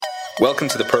Welcome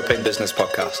to the Propane Business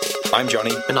Podcast. I'm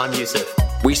Johnny. And I'm Yusuf.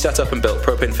 We set up and built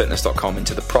propanefitness.com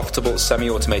into the profitable,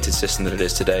 semi-automated system that it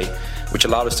is today, which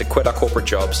allowed us to quit our corporate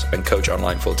jobs and coach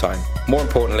online full-time. More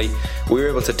importantly, we were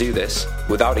able to do this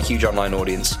without a huge online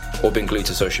audience or being glued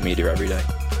to social media every day.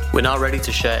 We're now ready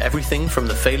to share everything from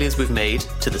the failures we've made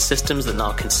to the systems that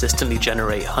now consistently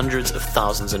generate hundreds of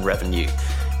thousands in revenue.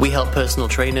 We help personal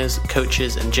trainers,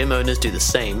 coaches, and gym owners do the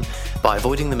same by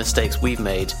avoiding the mistakes we've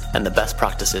made and the best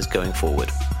practices going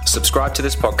forward. Subscribe to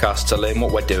this podcast to learn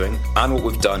what we're doing and what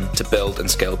we've done to build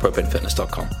and scale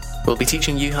propanefitness.com. We'll be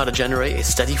teaching you how to generate a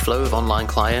steady flow of online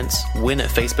clients, win at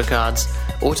Facebook ads,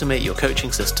 automate your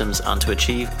coaching systems, and to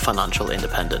achieve financial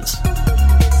independence.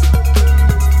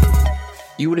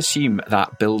 You would assume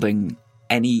that building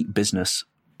any business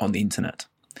on the internet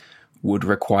would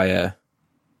require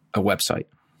a website,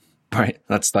 right?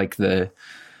 That's like the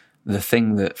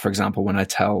thing that, for example, when I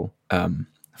tell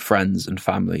friends and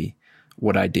family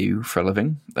what I do for a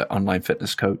living, the online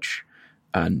fitness coach,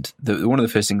 and one of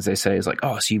the first things they say is like,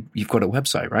 "Oh, so you've got a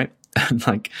website, right?" And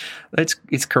like,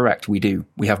 it's correct. We do.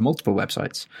 We have multiple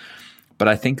websites, but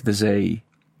I think there's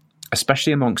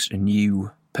especially amongst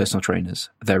new personal trainers,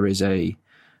 there is a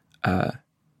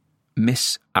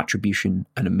misattribution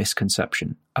and a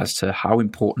misconception as to how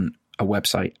important a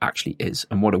website actually is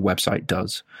and what a website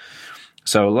does.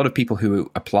 So a lot of people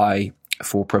who apply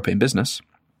for Propane Business,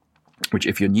 which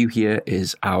if you're new here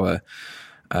is our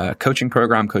coaching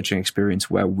program, coaching experience,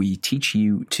 where we teach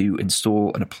you to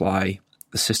install and apply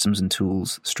the systems and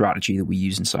tools, strategy that we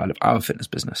use inside of our fitness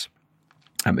business.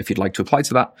 If you'd like to apply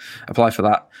for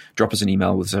that, drop us an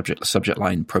email with the subject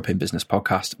line Propane Business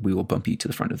Podcast. We will bump you to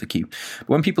the front of the queue. But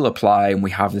when people apply and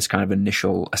we have this kind of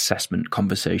initial assessment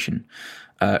conversation,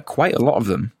 quite a lot of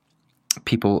them,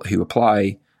 people who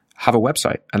apply, have a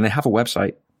website, and they have a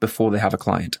website before they have a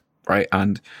client, right?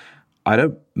 And I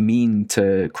don't mean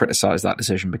to criticize that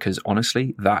decision because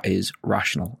honestly, that is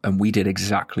rational. And we did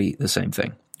exactly the same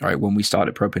thing, right? When we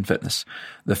started Propane Fitness,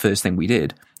 the first thing we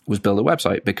did was build a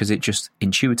website because it just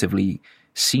intuitively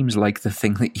seems like the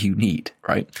thing that you need,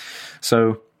 right?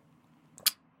 So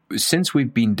since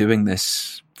we've been doing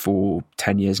this for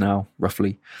 10 years now,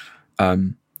 roughly,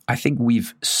 I think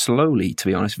we've slowly, to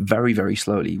be honest, very, very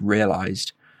slowly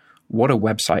realized what a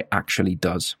website actually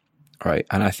does, right?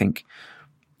 And I think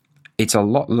it's a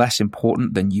lot less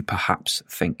important than you perhaps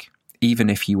think, even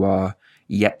if you are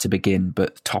yet to begin,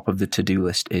 but top of the to-do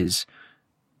list is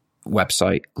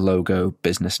website, logo,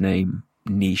 business name,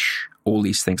 niche, all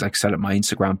these things. Like set up my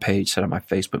Instagram page, set up my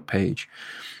Facebook page,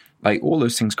 like all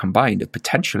those things combined are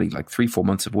potentially like 3-4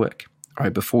 months of work,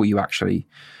 right? Before you actually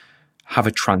have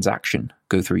a transaction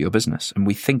go through your business. And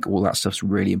we think all that stuff's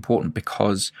really important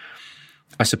because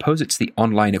I suppose it's the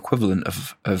online equivalent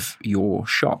of your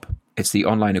shop. It's the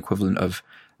online equivalent of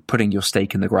putting your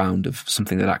stake in the ground of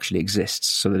something that actually exists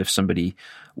so that if somebody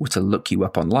were to look you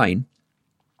up online,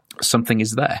 something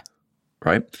is there,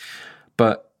 right?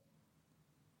 But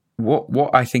what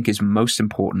I think is most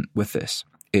important with this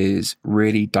is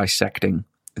really dissecting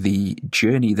the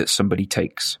journey that somebody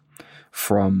takes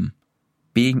from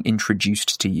being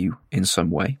introduced to you in some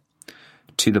way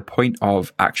to the point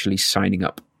of actually signing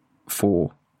up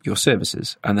for your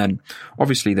services. And then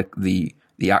obviously the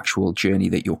actual journey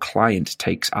that your client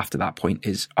takes after that point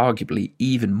is arguably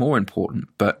even more important.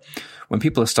 But when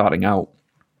people are starting out,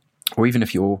 or even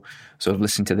if you're sort of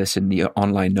listening to this in the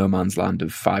online no man's land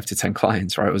of 5 to 10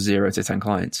 clients, right, or 0 to 10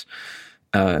 clients,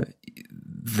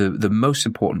 the most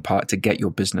important part to get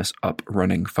your business up,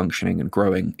 running, functioning, and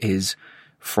growing is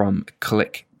from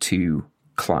click to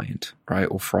client, right?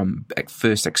 Or from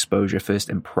first exposure, first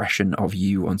impression of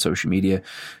you on social media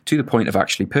to the point of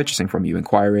actually purchasing from you,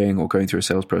 inquiring or going through a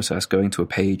sales process, going to a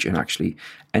page and actually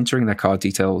entering their card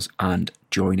details and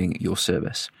joining your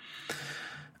service.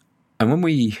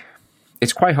 And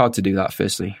it's quite hard to do that,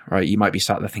 firstly, right? You might be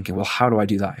sat there thinking, well, how do I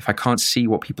do that? If I can't see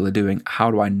what people are doing,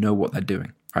 how do I know what they're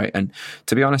doing, right? And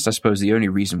to be honest, I suppose the only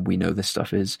reason we know this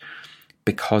stuff is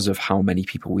because of how many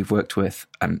people we've worked with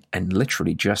and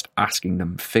literally just asking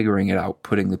them, figuring it out,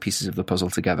 putting the pieces of the puzzle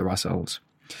together ourselves.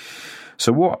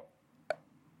 So what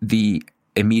the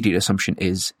immediate assumption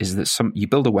is that you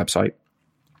build a website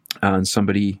and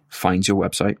somebody finds your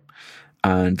website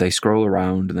and they scroll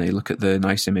around and they look at the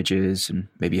nice images and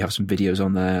maybe you have some videos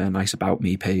on there, a nice about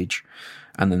me page,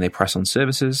 and then they press on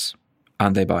services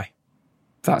and they buy.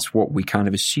 That's what we kind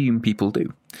of assume people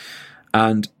do.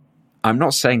 And I'm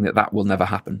not saying that will never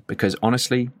happen because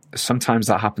honestly, sometimes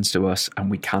that happens to us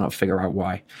and we cannot figure out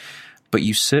why. But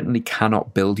you certainly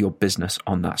cannot build your business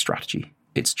on that strategy.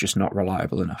 It's just not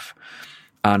reliable enough.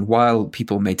 And while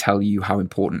people may tell you how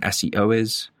important SEO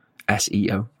is,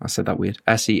 SEO. I said that weird.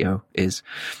 SEO is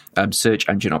search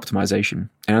engine optimization.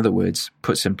 In other words,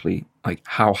 put simply, like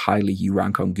how highly you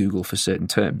rank on Google for certain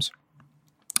terms.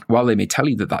 While they may tell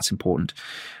you that that's important,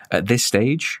 at this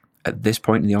stage, at this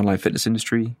point in the online fitness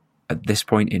industry, at this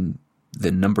point in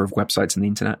the number of websites on the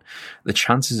internet, the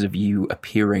chances of you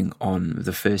appearing on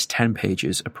the first 10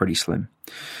 pages are pretty slim.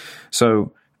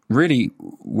 So really,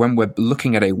 when we're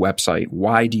looking at a website,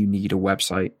 why do you need a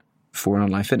website for an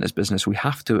online fitness business? We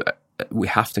have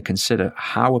to consider,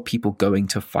 how are people going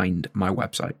to find my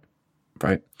website,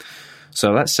 right?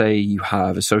 So let's say you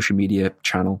have a social media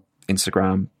channel,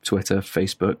 Instagram, Twitter,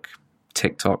 Facebook,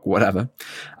 TikTok, whatever,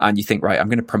 and you think, right, I'm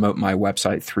going to promote my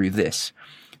website through this.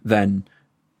 Then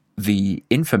the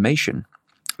information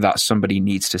that somebody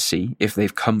needs to see, if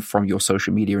they've come from your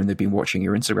social media and they've been watching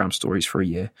your Instagram stories for a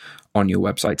year on your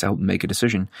website to help them make a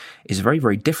decision, is very,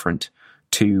 very different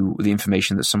to the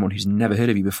information that someone who's never heard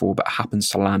of you before but happens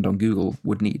to land on Google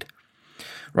would need.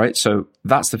 Right? So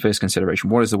that's the first consideration.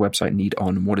 What does the website need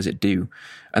on, and what does it do?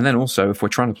 And then also, if we're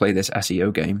trying to play this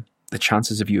SEO game, the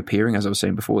chances of you appearing, as I was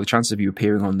saying before, the chances of you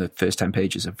appearing on the first 10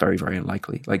 pages are very, very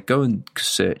unlikely. Like, go and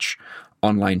search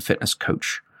online fitness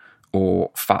coach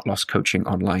or fat loss coaching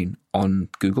online on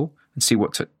Google and see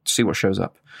what shows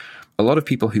up. A lot of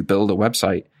people who build a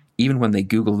website, even when they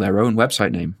Google their own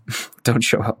website name, don't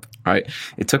show up, right?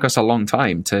 It took us a long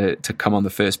time to come on the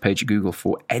first page of Google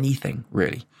for anything,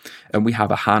 really. And we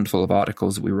have a handful of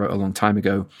articles that we wrote a long time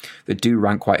ago that do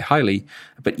rank quite highly.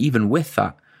 But even with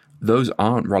that, those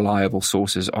aren't reliable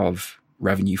sources of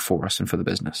revenue for us and for the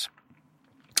business.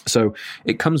 So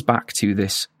it comes back to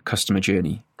this customer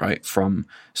journey, right? From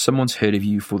someone's heard of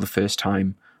you for the first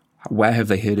time. Where have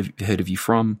they heard of you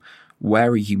from?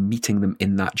 Where are you meeting them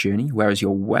in that journey? Where is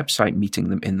your website meeting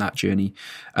them in that journey?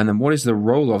 And then what is the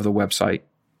role of the website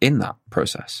in that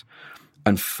process?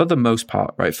 And for the most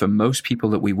part, right, for most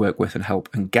people that we work with and help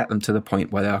and get them to the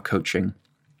point where they are coaching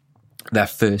their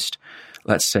first,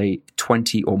 let's say,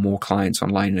 20 or more clients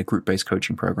online in a group-based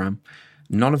coaching program,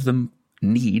 none of them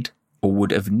need or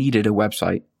would have needed a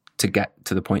website to get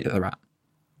to the point that they're at,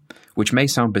 which may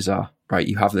sound bizarre, right?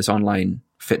 You have this online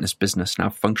fitness business now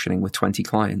functioning with 20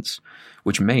 clients,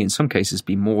 which may in some cases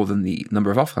be more than the number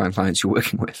of offline clients you're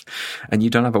working with, and you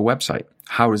don't have a website.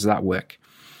 How does that work?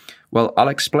 Well, I'll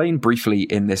explain briefly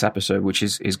in this episode, which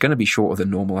is going to be shorter than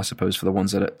normal, I suppose, for the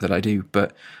ones that I do,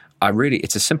 but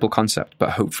it's a simple concept,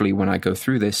 but hopefully when I go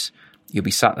through this, you'll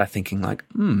be sat there thinking like,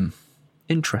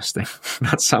 interesting.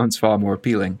 That sounds far more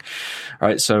appealing. All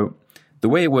right. So the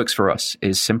way it works for us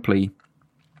is simply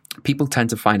people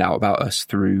tend to find out about us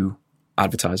through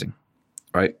advertising,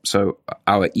 right? So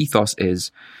our ethos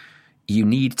is you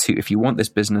need to, if you want this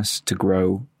business to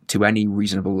grow to any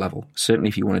reasonable level, certainly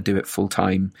if you want to do it full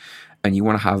time and you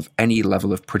want to have any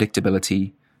level of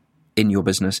predictability in your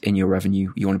business, in your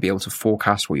revenue, you want to be able to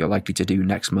forecast what you're likely to do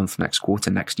next month, next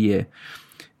quarter, next year.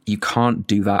 You can't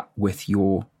do that with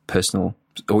your personal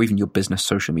or even your business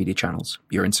social media channels,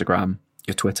 your Instagram,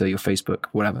 your Twitter, your Facebook,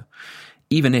 whatever.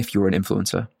 Even if you're an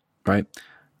influencer, right?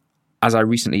 As I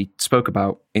recently spoke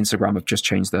about, Instagram have just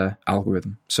changed their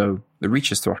algorithm. So the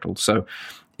reach is throttled. So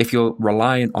if you're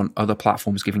reliant on other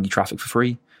platforms giving you traffic for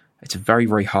free, it's very,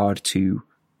 very hard to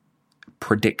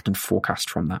predict and forecast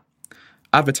from that.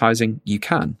 Advertising, you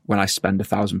can. When I spend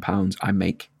 £1,000, I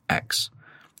make X.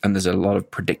 And there's a lot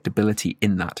of predictability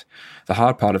in that. The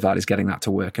hard part of that is getting that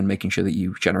to work and making sure that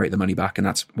you generate the money back. And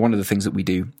that's one of the things that we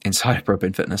do inside of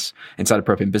Propane Business, and inside of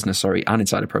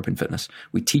Propane Fitness.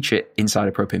 We teach it inside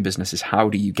of Propane Business is how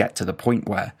do you get to the point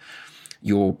where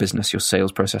your business, your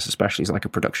sales process especially, is like a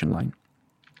production line.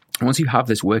 And once you have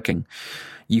this working,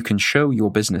 you can show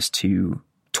your business to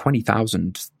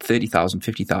 20,000, 30,000,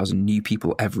 50,000 new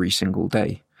people every single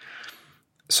day.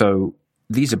 So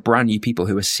these are brand new people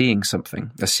who are seeing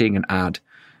something. They're seeing an ad.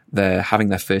 They're having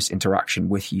their first interaction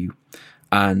with you.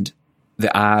 And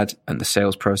the ad and the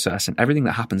sales process and everything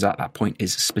that happens at that point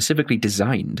is specifically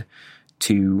designed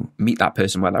to meet that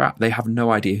person where they're at. They have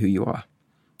no idea who you are.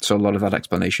 So a lot of that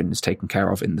explanation is taken care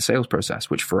of in the sales process,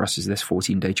 which for us is this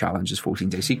 14-day challenge, this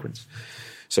 14-day sequence.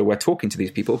 So we're talking to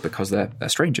these people because they're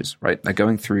strangers, right? They're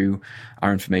going through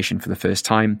our information for the first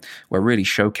time. We're really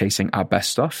showcasing our best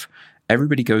stuff.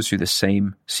 Everybody goes through the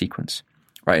same sequence,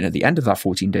 right? And at the end of that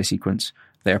 14-day sequence,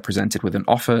 they are presented with an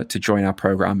offer to join our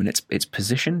program, and it's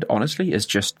positioned, honestly, as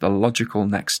just the logical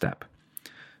next step.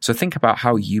 So think about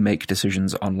how you make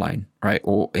decisions online, right?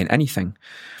 Or in anything.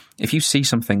 If you see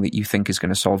something that you think is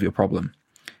going to solve your problem,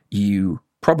 you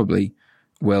probably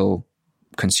will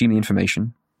consume the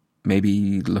information,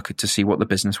 maybe look to see what the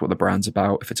business, what the brand's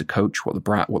about. If it's a coach, what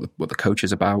the coach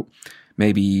is about.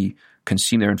 Maybe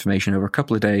consume their information over a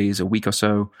couple of days, a week or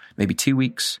so, maybe 2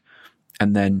 weeks,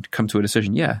 and then come to a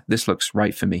decision, yeah, this looks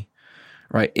right for me,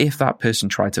 right? If that person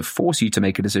tried to force you to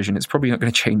make a decision, it's probably not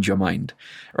going to change your mind,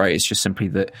 right? It's just simply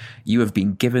that you have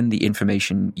been given the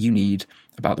information you need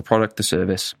about the product, the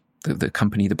service, the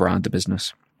company, the brand, the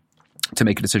business, to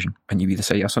make a decision, and you either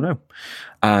say yes or no.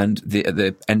 And at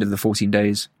the end of the 14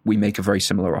 days, we make a very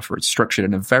similar offer. It's structured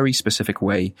in a very specific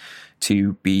way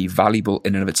to be valuable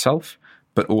in and of itself,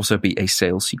 but also be a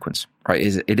sales sequence, right?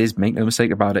 It is, make no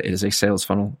mistake about it, it is a sales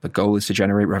funnel. The goal is to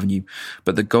generate revenue,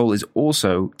 but the goal is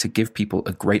also to give people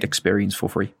a great experience for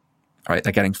free, right?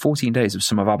 They're getting 14 days of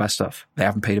some of our best stuff. They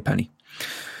haven't paid a penny.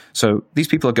 So these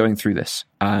people are going through this,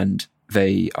 and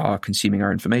they are consuming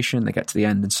our information. They get to the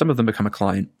end, and some of them become a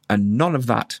client, and none of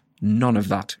that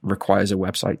requires a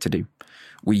website to do.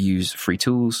 We use free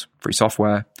tools, free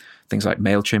software, things like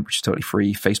MailChimp, which is totally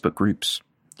free, Facebook groups,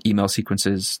 email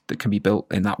sequences that can be built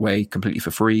in that way completely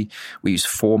for free. We use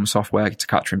form software to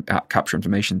capture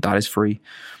information. That is free.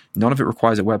 None of it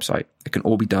requires a website. It can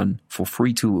all be done for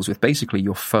free tools with basically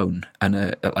your phone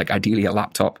and ideally a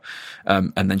laptop,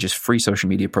 and then just free social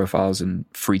media profiles and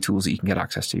free tools that you can get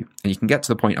access to. And you can get to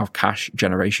the point of cash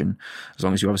generation as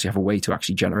long as you obviously have a way to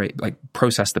actually generate,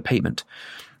 process the payment,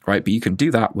 right? But you can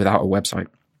do that without a website.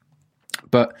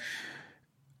 But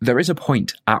there is a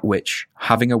point at which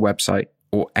having a website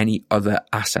or any other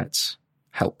assets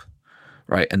help.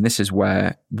 Right. And this is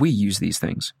where we use these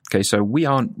things. Okay. So we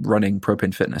aren't running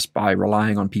Propane Fitness by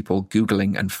relying on people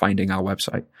Googling and finding our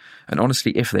website. And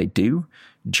honestly, if they do,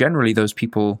 generally those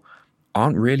people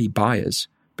aren't really buyers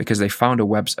because they found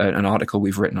an article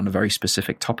we've written on a very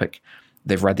specific topic.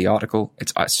 They've read the article,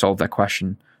 it's solved their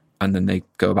question, and then they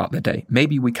go about their day.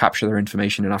 Maybe we capture their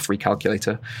information in our free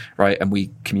calculator, right? And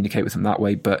we communicate with them that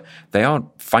way, but they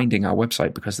aren't finding our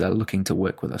website because they're looking to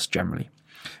work with us generally.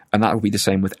 And that will be the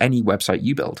same with any website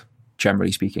you build,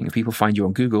 generally speaking. If people find you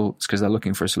on Google, it's because they're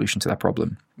looking for a solution to their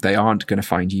problem. They aren't going to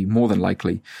find you more than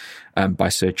likely by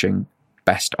searching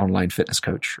best online fitness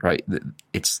coach, right?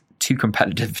 It's too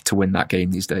competitive to win that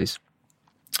game these days.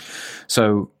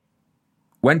 So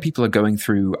when people are going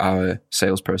through our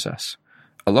sales process,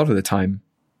 a lot of the time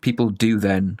people do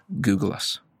then Google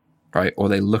us, right? Or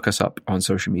they look us up on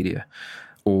social media,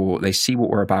 or they see what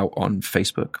we're about on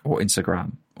Facebook or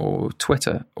Instagram or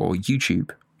Twitter or YouTube,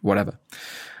 whatever.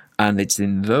 And it's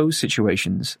in those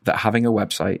situations that having a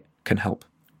website can help,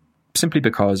 simply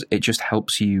because it just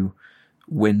helps you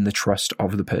win the trust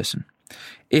of the person.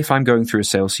 If I'm going through a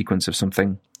sales sequence of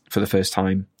something for the first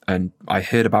time and I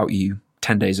heard about you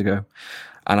 10 days ago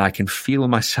and I can feel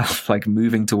myself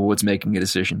moving towards making a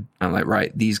decision, I'm like,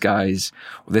 right, these guys,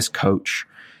 or this coach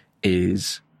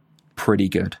is pretty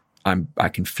good. I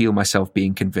can feel myself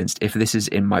being convinced. If this is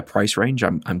in my price range,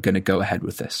 I'm going to go ahead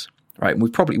with this, right? And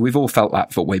we've all felt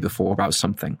that way before about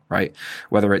something, right?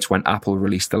 Whether it's when Apple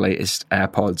released the latest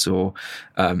AirPods, or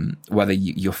whether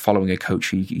you're following a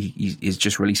coach who is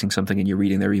just releasing something and you're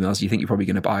reading their emails, you think you're probably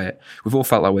going to buy it. We've all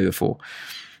felt that way before.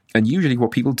 And usually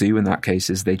what people do in that case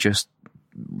is they just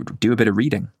do a bit of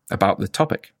reading about the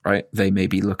topic, right? They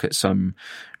maybe look at some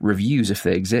reviews if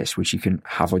they exist, which you can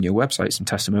have on your website, some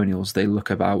testimonials. They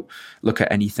look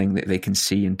at anything that they can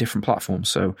see in different platforms.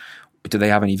 So do they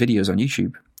have any videos on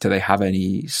YouTube? Do they have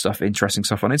any interesting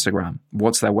stuff on Instagram?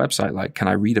 What's their website like? Can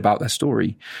I read about their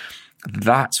story?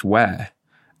 That's where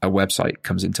a website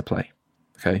comes into play.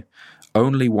 Okay.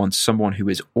 Only once someone who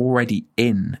is already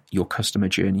in your customer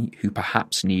journey, who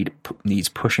perhaps needs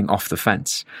pushing off the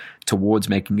fence towards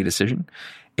making a decision,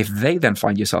 if they then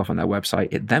find yourself on their website,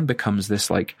 it then becomes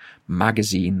this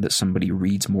magazine that somebody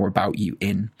reads more about you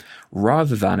in,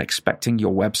 rather than expecting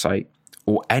your website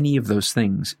or any of those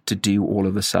things to do all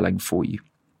of the selling for you.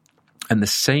 And the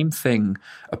same thing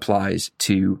applies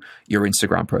to your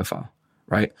Instagram profile,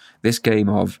 right? This game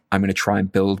of I'm going to try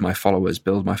and build my followers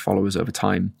over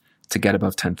time to get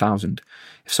above 10,000.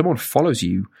 If someone follows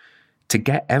you, to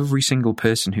get every single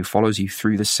person who follows you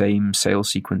through the same sales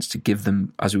sequence to give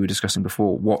them, as we were discussing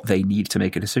before, what they need to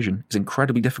make a decision is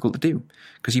incredibly difficult to do,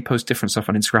 because you post different stuff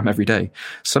on Instagram every day.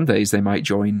 Some days they might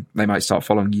start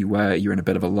following you where you're in a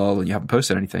bit of a lull and you haven't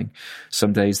posted anything.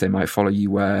 Some days they might follow you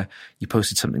where you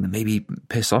posted something that maybe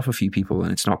pissed off a few people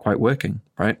and it's not quite working,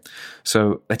 right?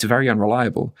 So it's very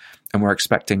unreliable. And we're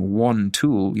expecting one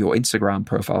tool, your Instagram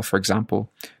profile, for example,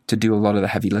 to do a lot of the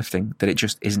heavy lifting that it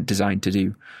just isn't designed to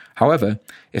do. However,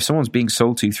 if someone's being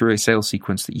sold to through a sales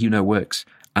sequence that works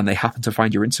and they happen to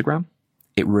find your Instagram,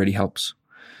 it really helps.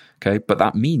 Okay. But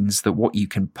that means that what you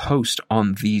can post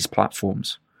on these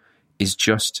platforms is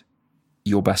just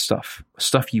your best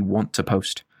stuff you want to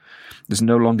post. There's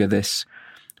no longer this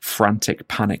frantic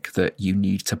panic that you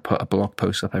need to put a blog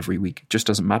post up every week. It just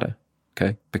doesn't matter,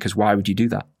 okay? Because why would you do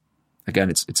that? Again,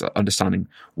 it's understanding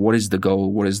what is the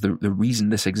goal, what is the reason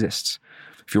this exists.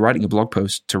 If you're writing a blog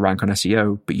post to rank on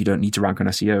SEO, but you don't need to rank on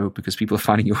SEO because people are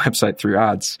finding your website through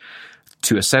ads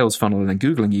to a sales funnel and then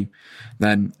Googling you,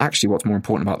 then actually what's more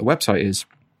important about the website is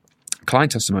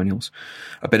client testimonials,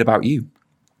 a bit about you.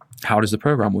 How does the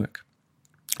program work?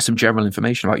 Some general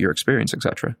information about your experience,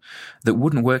 etc. that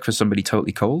wouldn't work for somebody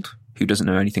totally cold who doesn't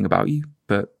know anything about you,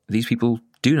 but these people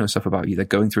do know stuff about you. They're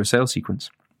going through a sales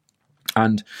sequence.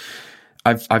 And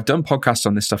I've done podcasts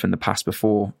on this stuff in the past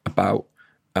before about,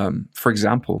 for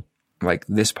example, like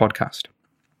this podcast.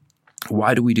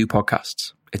 Why do we do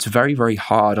podcasts? It's very, very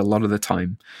hard a lot of the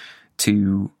time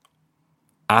to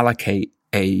allocate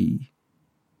a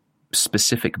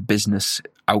specific business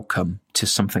outcome to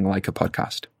something like a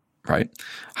podcast, right?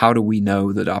 How do we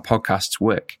know that our podcasts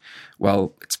work?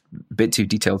 Well, it's a bit too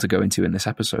detailed to go into in this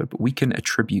episode, but we can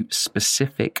attribute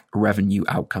specific revenue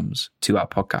outcomes to our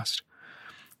podcast.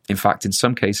 In fact, in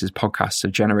some cases, podcasts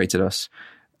have generated us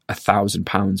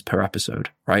 £1,000 per episode,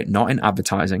 right? Not in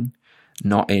advertising,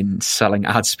 not in selling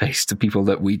ad space to people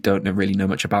that we don't really know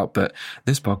much about, but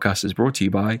this podcast is brought to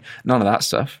you by none of that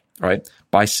stuff, right?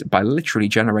 By literally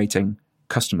generating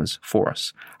customers for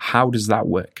us. How does that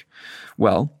work?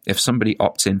 Well, if somebody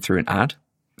opts in through an ad,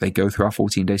 they go through our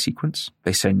 14-day sequence,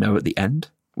 they say no at the end,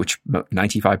 which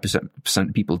 95%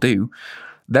 of people do,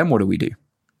 then what do?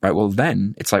 Right, well,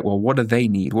 then it's like, well, what do they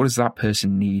need? What does that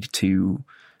person need to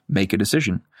make a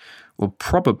decision? Well,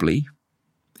 probably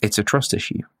it's a trust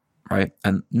issue, right?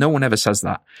 And no one ever says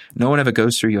that. No one ever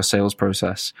goes through your sales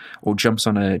process or jumps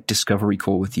on a discovery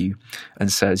call with you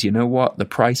and says, you know what, the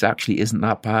price actually isn't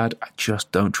that bad. I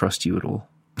just don't trust you at all.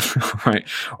 Right?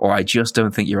 Or I just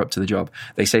don't think you're up to the job.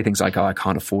 They say things like, oh, I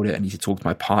can't afford it. I need to talk to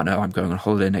my partner. I'm going on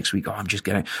holiday next week.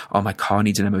 Oh, my car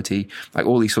needs an MOT. Like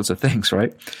all these sorts of things,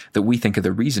 right? That we think are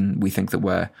the reason we think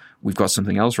that we've got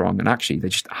something else wrong. And actually they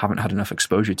just haven't had enough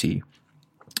exposure to you.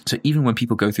 So even when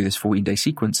people go through this 14-day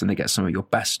sequence and they get some of your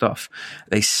best stuff,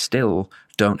 they still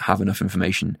don't have enough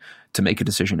information to make a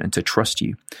decision and to trust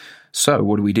you. So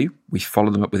what do? We follow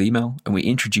them up with email and we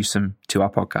introduce them to our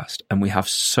podcast. And we have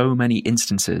so many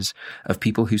instances of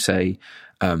people who say,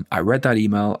 I read that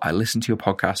email, I listened to your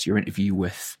podcast, your interview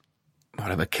with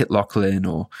whatever, Kit Lachlan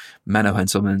or Menno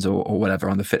Henselmans or whatever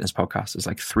on the fitness podcast. There's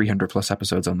like 300 plus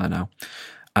episodes on there now.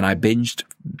 And I binged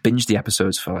the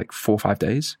episodes for like 4 or 5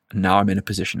 days. And now I'm in a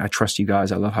position. I trust you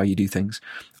guys. I love how you do things.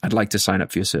 I'd like to sign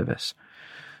up for your service.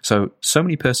 So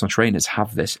many personal trainers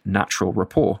have this natural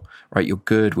rapport, right? You're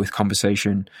good with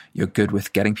conversation. You're good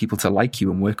with getting people to like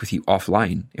you and work with you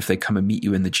offline. If they come and meet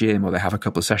you in the gym or they have a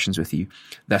couple of sessions with you,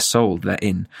 they're sold, they're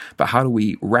in. But how do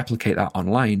we replicate that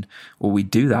online? Well, we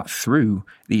do that through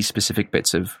these specific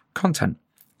bits of content.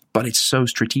 But it's so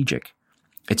strategic.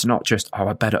 It's not just, oh,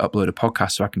 I better upload a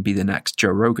podcast so I can be the next Joe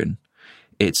Rogan.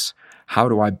 It's how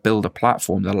do I build a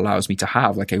platform that allows me to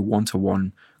have like a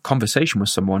one-to-one conversation with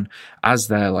someone as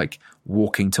they're like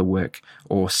walking to work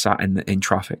or sat in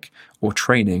traffic or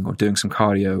training or doing some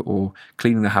cardio or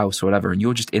cleaning the house or whatever. And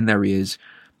you're just in their ears,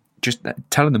 just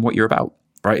telling them what you're about,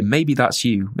 right? And maybe that's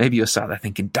you. Maybe you're sat there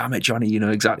thinking, damn it, Johnny, you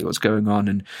know exactly what's going on.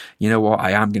 And you know what?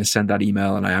 I am going to send that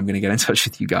email and I am going to get in touch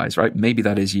with you guys, right? Maybe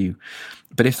that is you.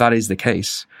 But if that is the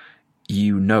case,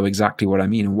 you know exactly what I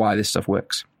mean and why this stuff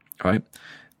works, right?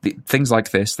 Things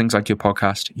like this, things like your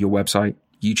podcast, your website,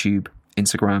 YouTube,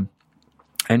 Instagram,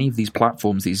 any of these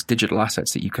platforms, these digital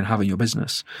assets that you can have in your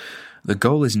business, the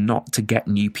goal is not to get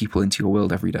new people into your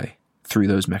world every day through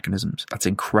those mechanisms. That's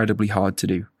incredibly hard to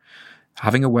do.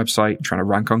 Having a website, trying to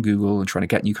rank on Google and trying to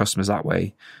get new customers that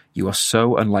way, you are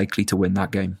so unlikely to win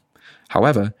that game.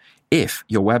 However, if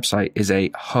your website is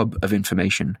a hub of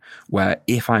information where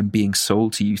if I'm being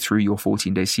sold to you through your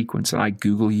 14-day sequence and I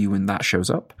Google you and that shows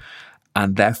up,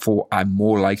 and therefore I'm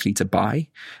more likely to buy,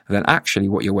 then actually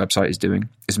what your website is doing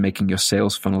is making your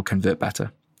sales funnel convert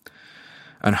better.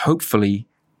 And hopefully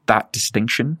that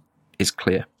distinction is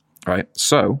clear, right?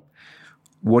 So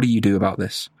what do you do about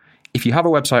this? If you have a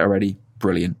website already,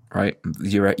 brilliant, right?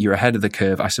 You're ahead of the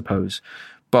curve, I suppose.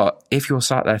 But if you're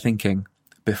sat there thinking,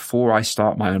 before I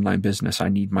start my online business, I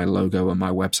need my logo and my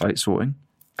website sorting,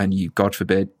 and you, God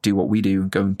forbid, do what we do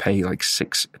and go and pay like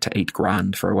 $6,000 to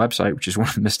 $8,000 for a website, which is one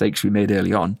of the mistakes we made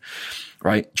early on,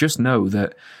 right? Just know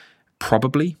that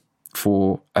probably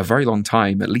for a very long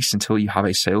time, at least until you have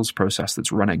a sales process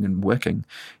that's running and working,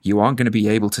 you aren't going to be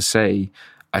able to say,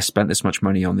 I spent this much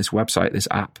money on this website, this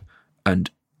app, and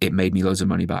it made me loads of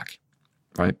money back,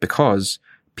 right? Because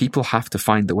people have to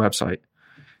find the website.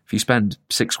 If you spend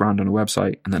 $6,000 on a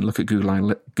website and then look at Google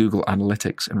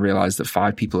Analytics and realize that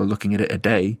 5 people are looking at it a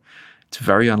day, it's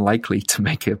very unlikely to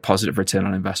make a positive return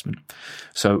on investment.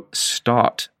 So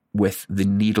start with the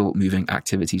needle moving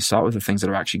activities. Start with the things that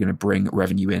are actually going to bring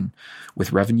revenue in.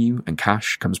 With revenue and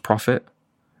cash comes profit,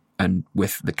 and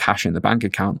with the cash in the bank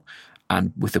account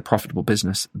and with the profitable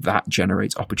business, that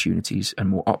generates opportunities and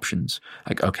more options.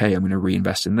 Like, okay, I'm going to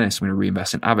reinvest in this. I'm going to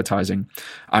reinvest in advertising.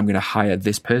 I'm going to hire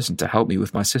this person to help me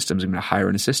with my systems. I'm going to hire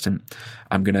an assistant.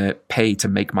 I'm going to pay to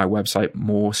make my website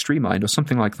more streamlined or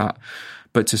something like that.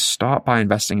 But to start by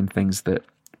investing in things that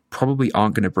probably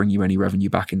aren't going to bring you any revenue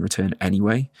back in return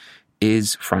anyway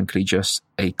is frankly just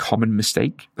a common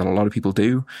mistake that a lot of people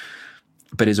do,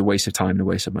 but is a waste of time and a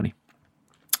waste of money.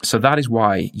 So that is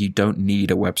why you don't need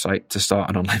a website to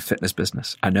start an online fitness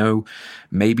business. I know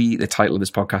maybe the title of this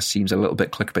podcast seems a little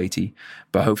bit clickbaity,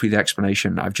 but hopefully the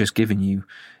explanation I've just given you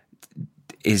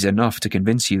is enough to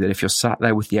convince you that if you're sat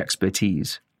there with the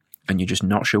expertise and you're just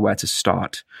not sure where to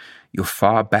start, you're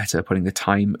far better putting the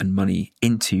time and money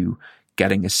into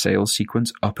getting a sales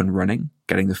sequence up and running,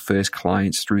 getting the first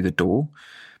clients through the door,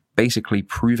 basically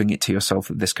proving it to yourself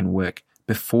that this can work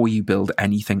before you build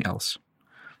anything else.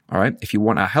 All right. If you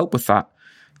want our help with that,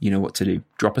 you know what to do.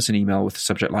 Drop us an email with the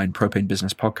subject line Propane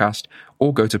Business Podcast,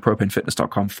 or go to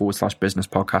propanefitness.com/business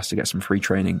podcast to get some free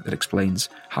training that explains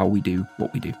how we do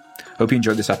what we do. Hope you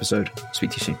enjoyed this episode.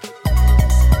 Speak to you soon.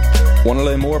 Want to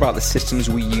learn more about the systems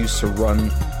we use to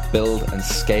run, build, and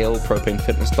scale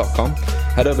propanefitness.com?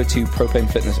 Head over to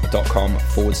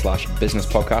propanefitness.com/business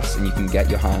podcast and you can get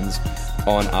your hands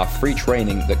on our free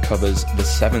training that covers the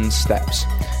 7 steps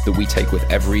that we take with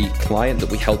every client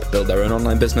that we help build their own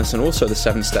online business, and also the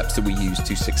 7 steps that we use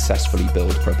to successfully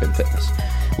build Propane Fitness.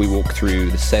 We walk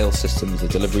through the sales systems, the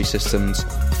delivery systems,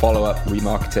 follow-up,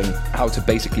 remarketing, how to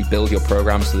basically build your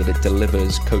program so that it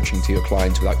delivers coaching to your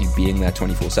clients without you being there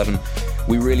 24/7.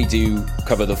 We really do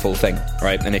cover the full thing,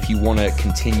 right? And if you want to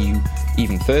continue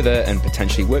even further and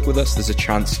potentially work with us, there's a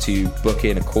chance to book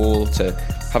in a call to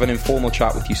have an informal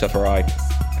chat with Yusuf or I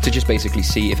to just basically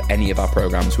see if any of our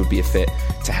programs would be a fit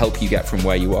to help you get from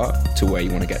where you are to where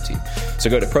you want to get to. So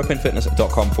go to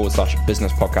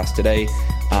propanefitness.com/business podcast today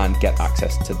and get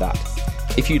access to that.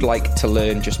 If you'd like to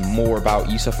learn just more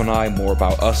about Yusuf and I, more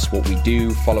about us, what we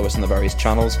do, follow us on the various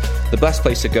channels, the best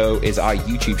place to go is our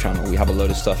YouTube channel. We have a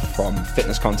load of stuff from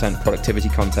fitness content, productivity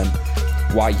content,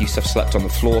 why Yusuf slept on the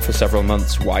floor for several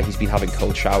months, why he's been having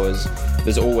cold showers.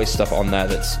 There's always stuff on there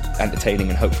that's entertaining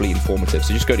and hopefully informative.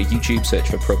 So just go to YouTube, search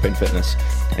for Propane Fitness,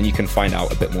 and you can find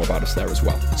out a bit more about us there as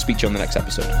well. Speak to you on the next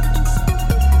episode.